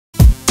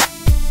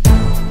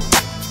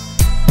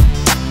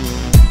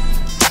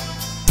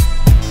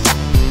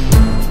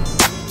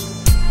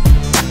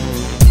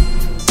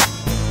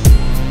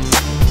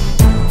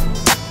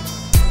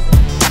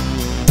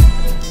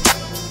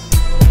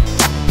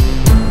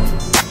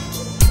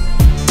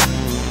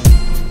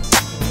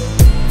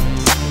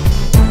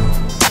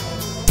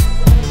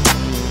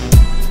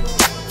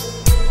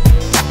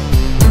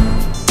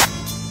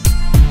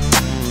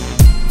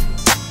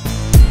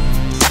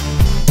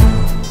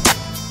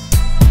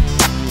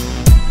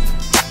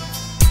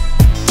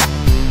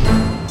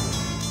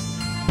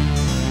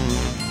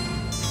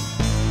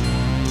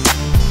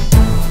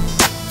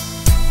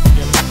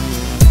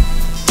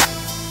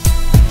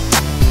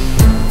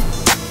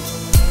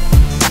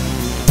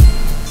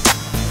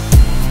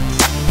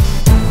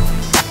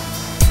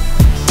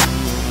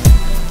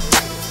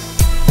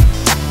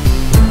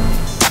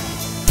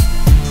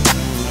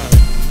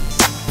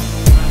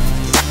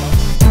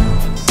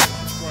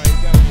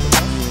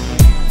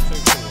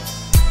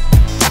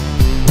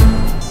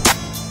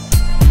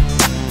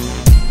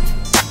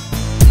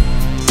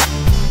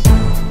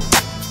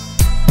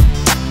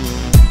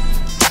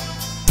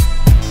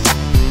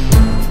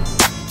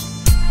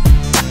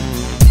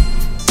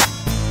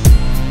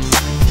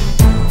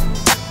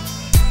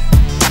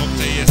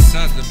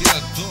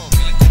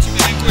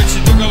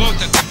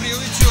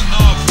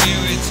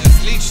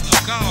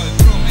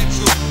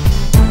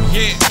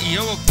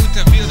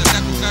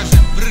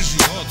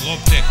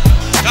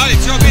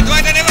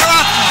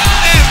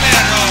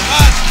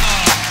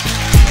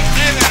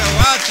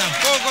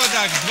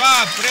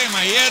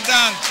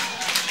2:1.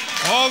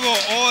 Ovo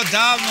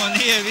odavno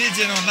nije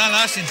viđeno na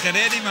našim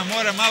terenima,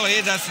 mora malo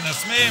i da se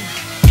nasmejem.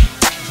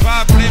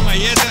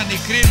 2:1 ni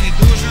kriv ni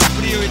dužan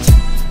Prijović.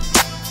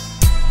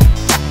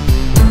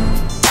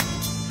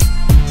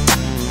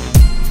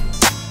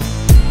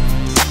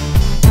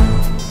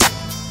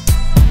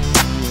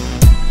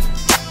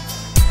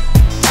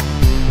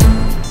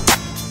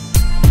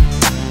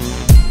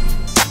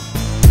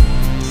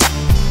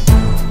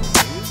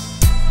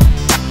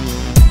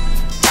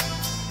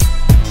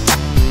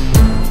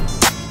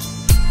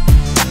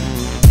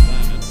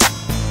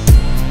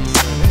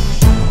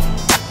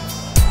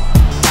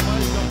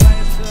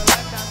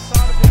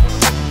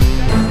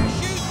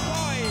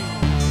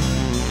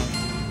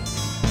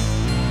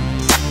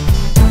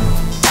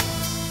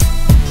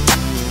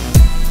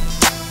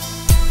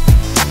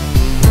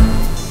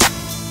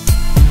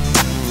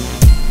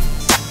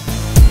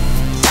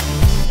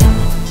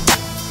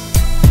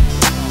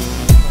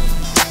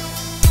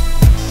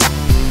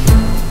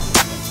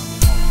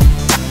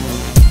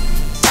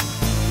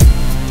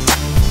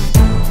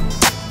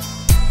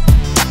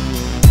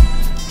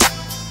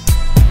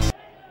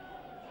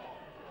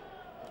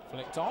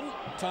 Flicked on,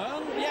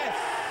 turn, yes!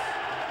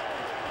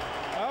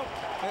 Well,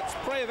 it's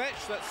Prijovic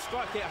that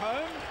struck it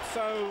home,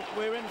 so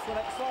we're in for an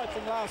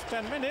exciting last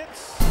 10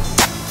 minutes.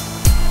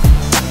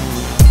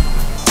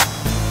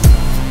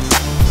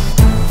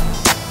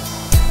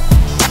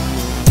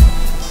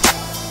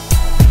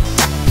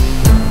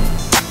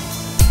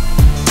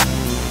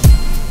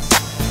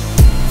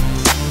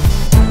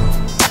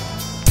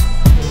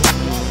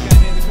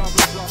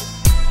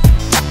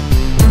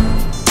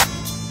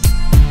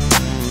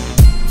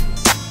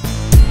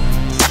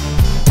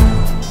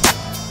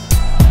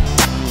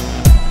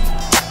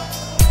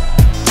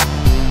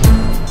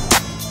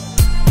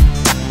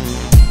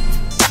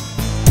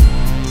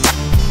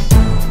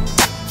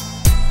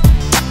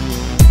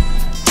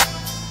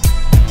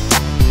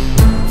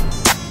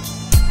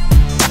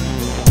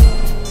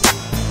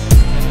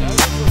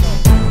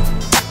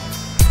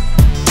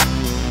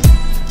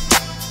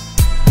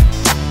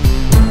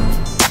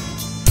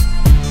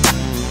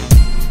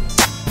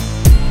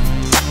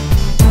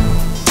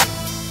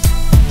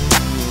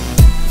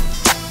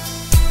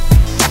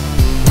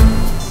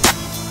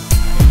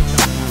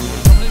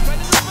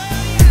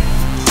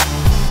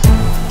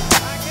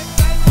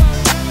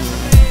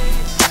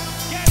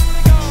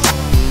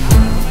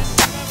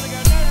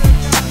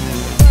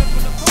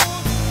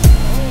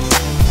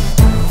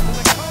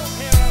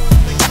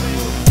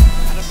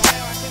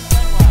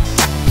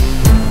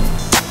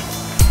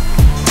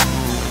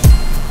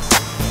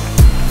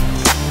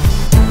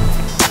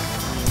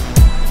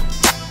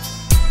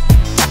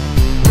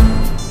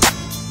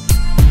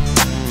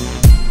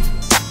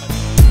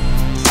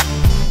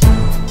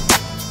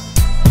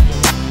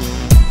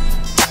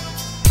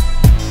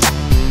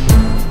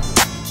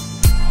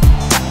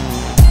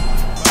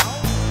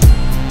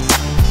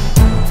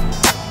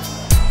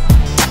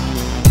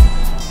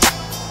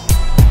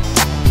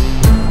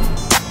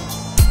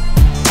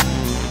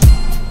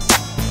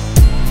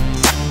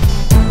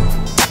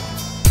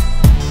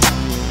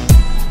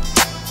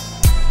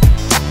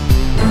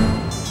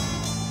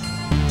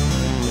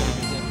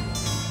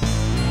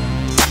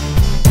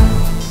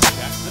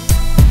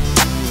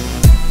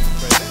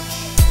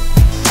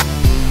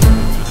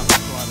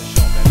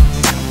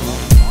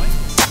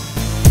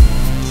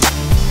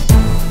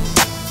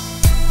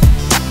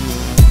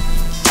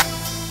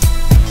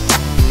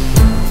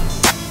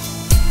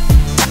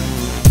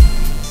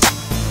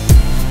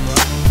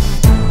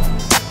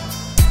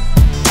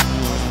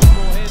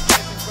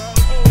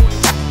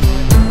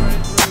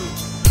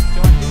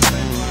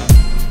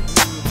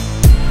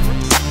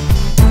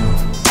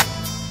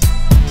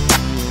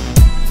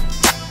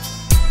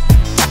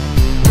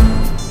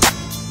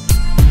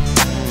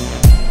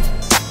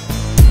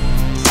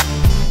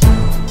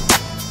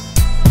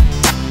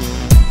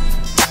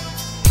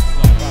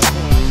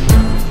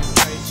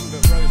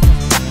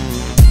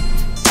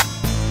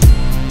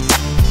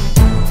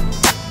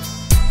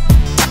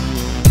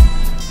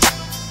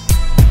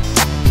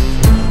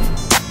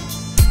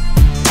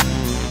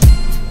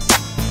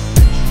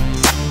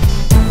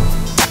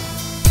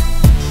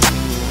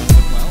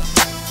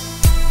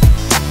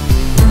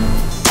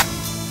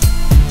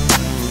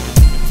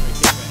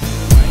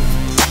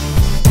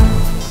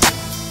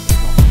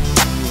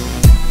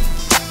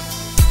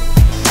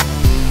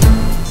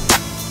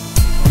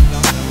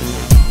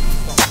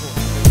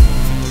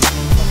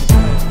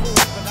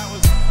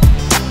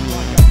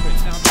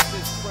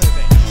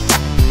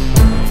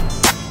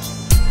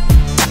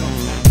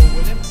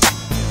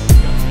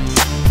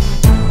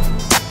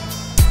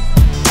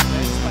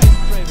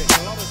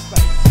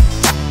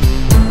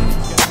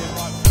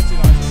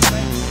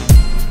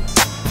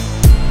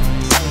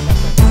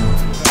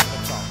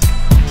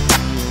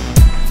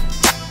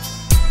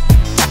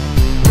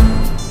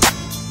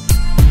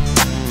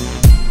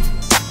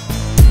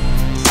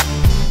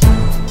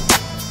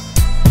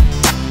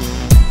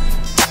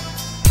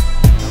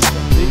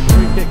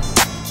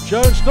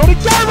 Jones thought he'd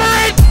go for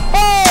it!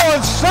 Oh,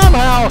 and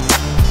somehow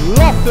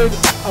lofted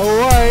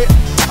away.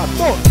 I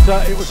thought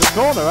it was a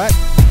corner,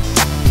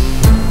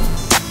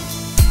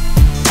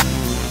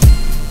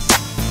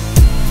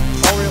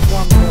 Orient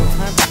 1,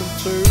 Northampton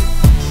 2.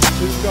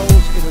 2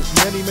 goals in as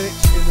many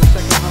minutes in the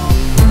second half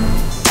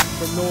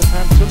from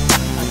Northampton.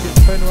 Akin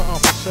Fenra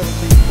after 70,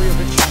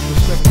 Prijovic after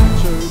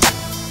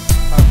 72.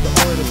 After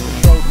Orient have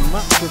controlled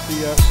much of the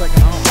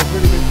second half, they've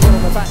really been put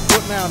on the back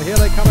foot now. And here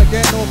they come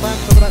again,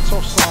 Northampton, but that's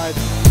offside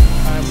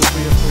and will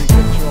be a free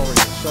kick to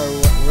Orient. So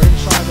we're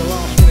inside the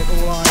last minute.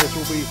 All eyes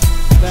will be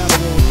down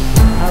towards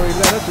Harry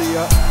Leonard,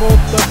 the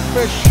fourth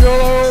official.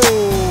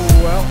 Oh,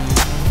 well.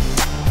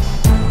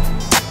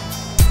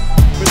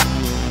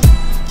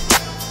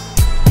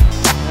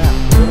 Now,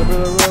 a little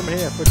bit of room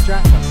here for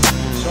Jackman.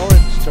 It's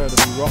Orient's turn to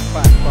be rocked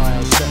back by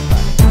a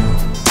setback.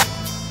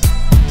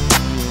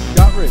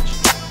 Gutridge.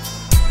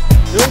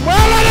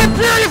 Well, and a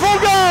beautiful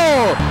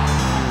goal!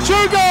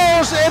 2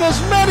 goals in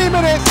as many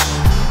minutes.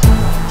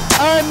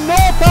 And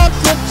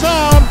Northampton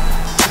Town,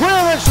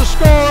 Prijovic the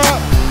scorer,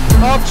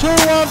 of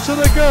 2-1 to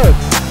the good.